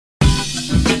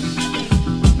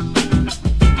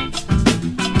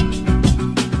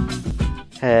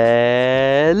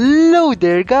Hello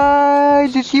there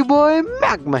guys, it's your boy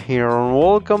Magma here and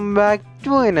welcome back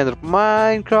to another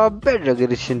Minecraft Bedrock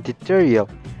Edition tutorial.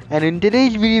 And in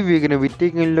today's video we're gonna be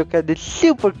taking a look at this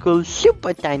super cool,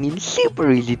 super tiny and super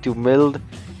easy to build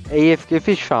AFK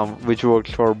fish farm which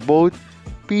works for both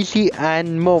PC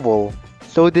and mobile.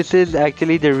 So this is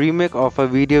actually the remake of a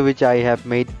video which I have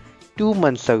made 2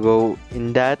 months ago.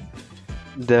 In that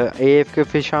the AFK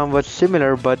fish farm was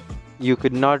similar, but you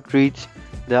could not reach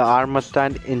the armor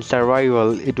stand in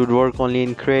survival. It would work only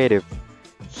in creative.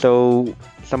 So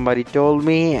somebody told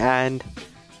me, and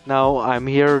now I'm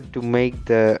here to make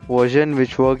the version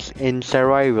which works in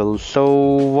survival. So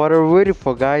what are we waiting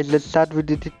for, guys? Let's start with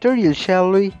the tutorial,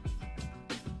 shall we?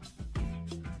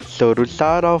 So to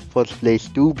start off, first place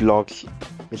 2 blocks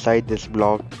beside this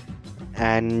block,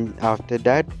 and after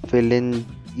that fill in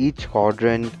each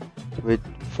quadrant with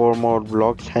 4 more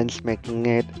blocks, hence making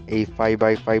it a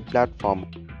 5x5 platform.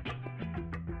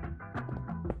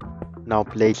 Now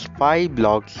place 5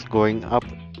 blocks going up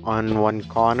on one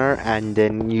corner, and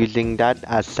then using that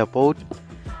as support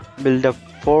build up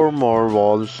 4 more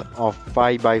walls of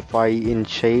 5x5 in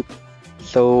shape.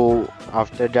 So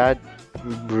after that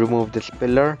remove this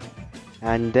pillar,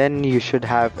 and then you should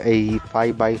have a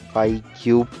 5x5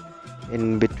 cube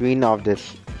in between of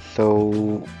this.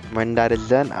 So when that is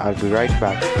done, I'll be right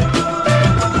back.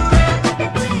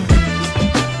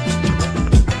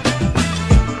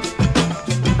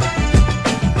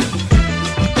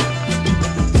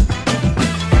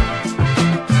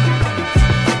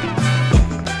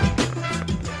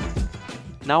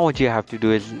 Now what you have to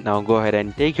do is now go ahead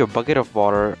and take your bucket of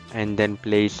water and then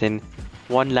place in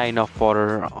one line of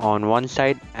water on one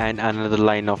side and another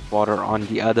line of water on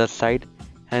the other side,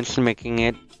 hence making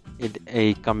it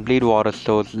a complete water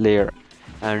source layer,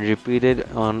 and repeat it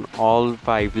on all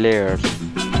 5 layers.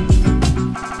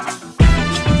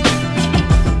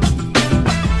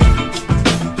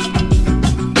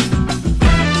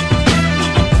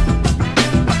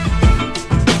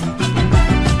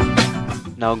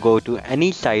 Now go to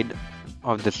any side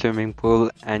of the swimming pool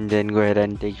and then go ahead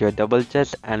and take your double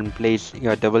chest and place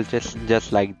your double chest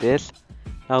just like this.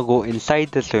 Now go inside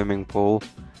the swimming pool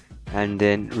and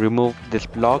then remove this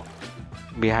block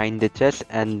behind the chest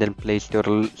and then place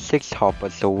total 6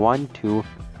 hoppers. So 1 2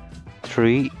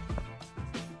 3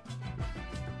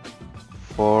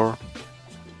 4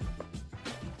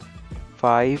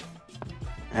 5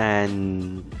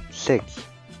 and 6,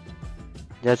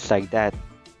 just like that.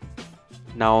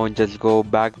 Now just go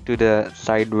back to the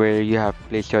side where you have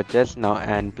placed your chest now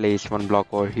and place 1 block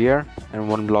over here and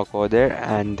 1 block over there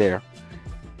and there.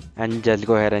 And just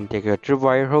go ahead and take your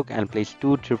tripwire hook and place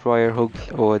 2 tripwire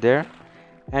hooks over there,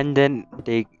 and then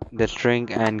take the string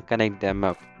and connect them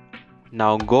up.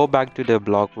 Now go back to the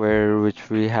block which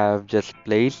we have just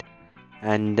placed,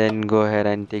 and then go ahead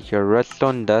and take your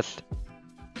redstone dust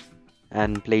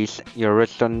and place your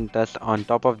redstone dust on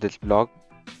top of this block,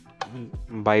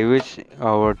 by which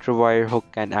our tripwire hook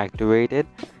can activate it.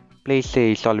 Place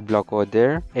a solid block over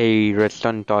there, a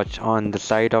redstone torch on the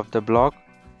side of the block,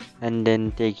 and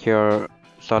then take your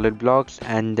solid blocks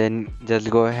and then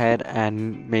just go ahead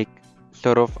and make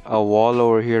sort of a wall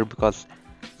over here, because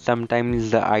sometimes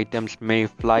the items may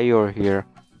fly over here.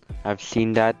 I've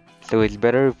seen that, so it's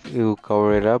better if you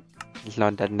cover it up. It's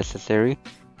not that necessary.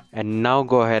 And now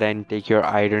go ahead and take your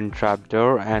iron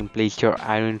trapdoor and place your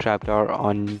iron trapdoor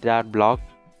on that block,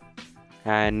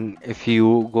 and if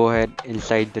you go ahead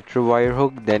inside the tripwire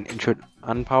hook, then it should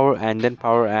unpower and then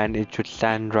power, and it should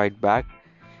stand right back.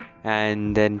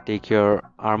 And then take your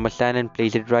armor stand and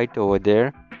place it right over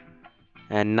there.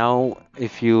 And now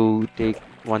if you take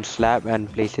 1 slab and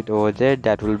place it over there,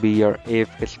 that will be your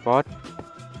AFK spot.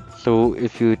 So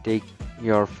if you take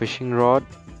your fishing rod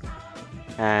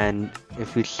and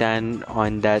if you stand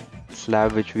on that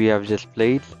slab which we have just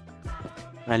placed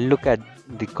and look at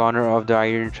the corner of the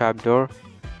iron trapdoor,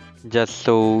 just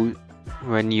so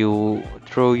when you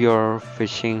throw your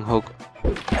fishing hook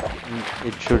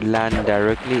it should land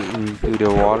directly into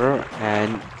the water,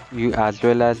 and you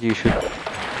should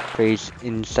face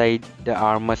inside the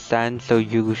armor stand, so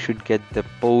you should get the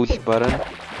pause button.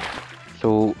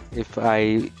 So if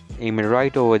I aim it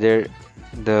right over there,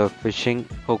 the fishing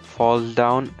hook falls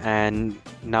down, and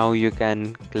now you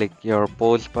can click your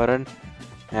pause button,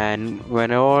 and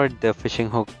whenever the fishing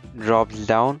hook drops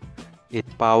down, it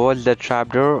powers the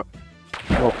trapdoor,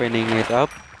 opening it up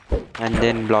and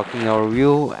then blocking our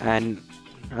view, and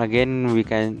again we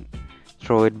can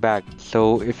throw it back.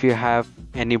 So if you have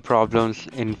any problems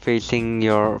in facing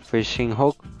your fishing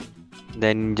hook,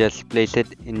 then just place it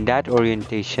in that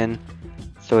orientation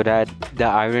so that the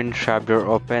iron trapdoor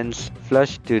opens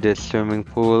flush to the swimming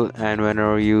pool, and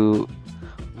whenever you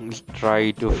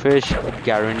try to fish, it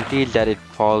guarantees that it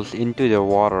falls into the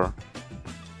water.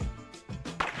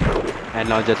 And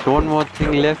now just one more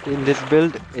thing left in this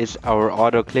build is our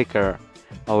auto clicker.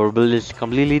 Our build is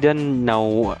completely done.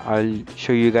 Now I'll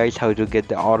show you guys how to get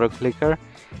the auto clicker.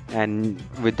 And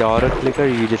with the auto clicker,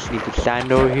 you just need to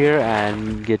stand over here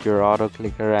and get your auto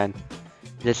clicker and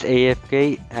just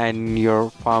AFK, and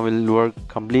your farm will work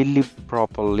completely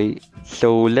properly.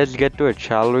 So let's get to it,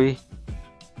 shall we?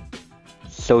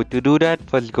 So to do that,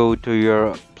 first go to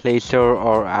your Play Store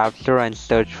or App Store and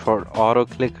search for auto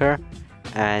clicker,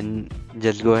 and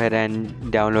just go ahead and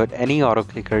download any auto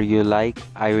clicker you like.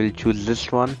 I will choose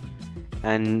this one,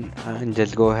 and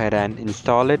just go ahead and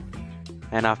install it.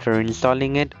 And after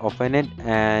installing it, open it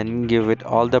and give it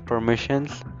all the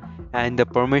permissions. And the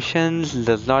permissions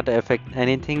does not affect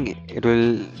anything, it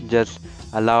will just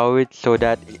allow it so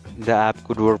that the app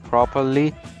could work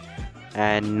properly.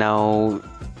 And now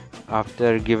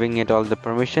after giving it all the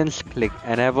permissions, click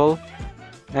enable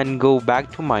and go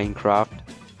back to Minecraft.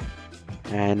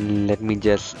 And let me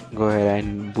just go ahead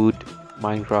and boot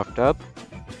Minecraft up,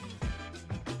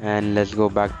 and let's go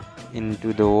back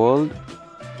into the world.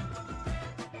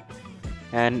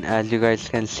 And as you guys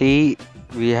can see,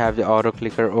 we have the auto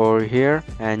clicker over here,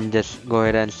 and just go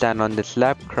ahead and stand on the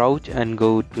slab, crouch and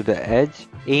go to the edge,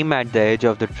 aim at the edge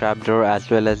of the trapdoor as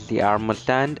well as the armor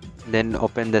stand, then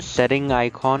open the setting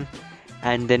icon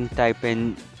and then type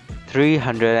in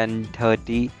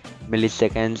 330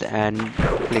 milliseconds and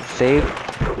click save.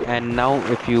 And now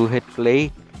if you hit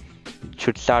play, it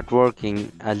should start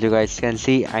working. As you guys can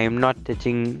see, I am not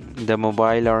touching the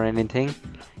mobile or anything,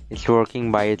 it's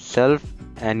working by itself.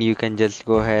 And you can just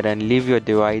go ahead and leave your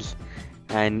device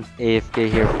and AFK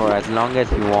here for as long as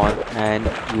you want, and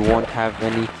you won't have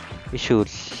any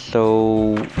issues.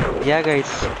 So yeah guys,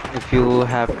 if you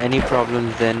have any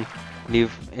problems, then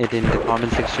leave it in the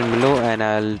comment section below and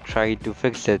I'll try to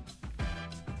fix it.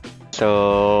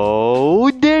 So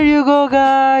there you go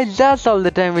guys, that's all the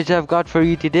time which I've got for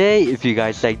you today. If you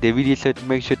guys like the video, so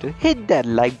make sure to hit that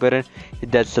like button,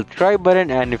 hit that subscribe button,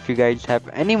 and if you guys have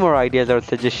any more ideas or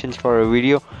suggestions for a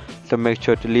video, so make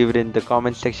sure to leave it in the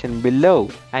comment section below.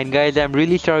 And guys, I'm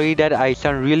really sorry that I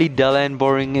sound really dull and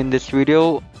boring in this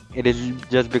video. It is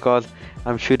just because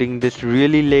I'm shooting this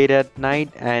really late at night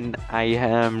and I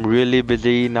am really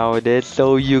busy nowadays,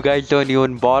 so you guys don't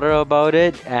even bother about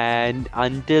it. And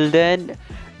until then,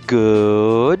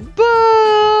 goodbye.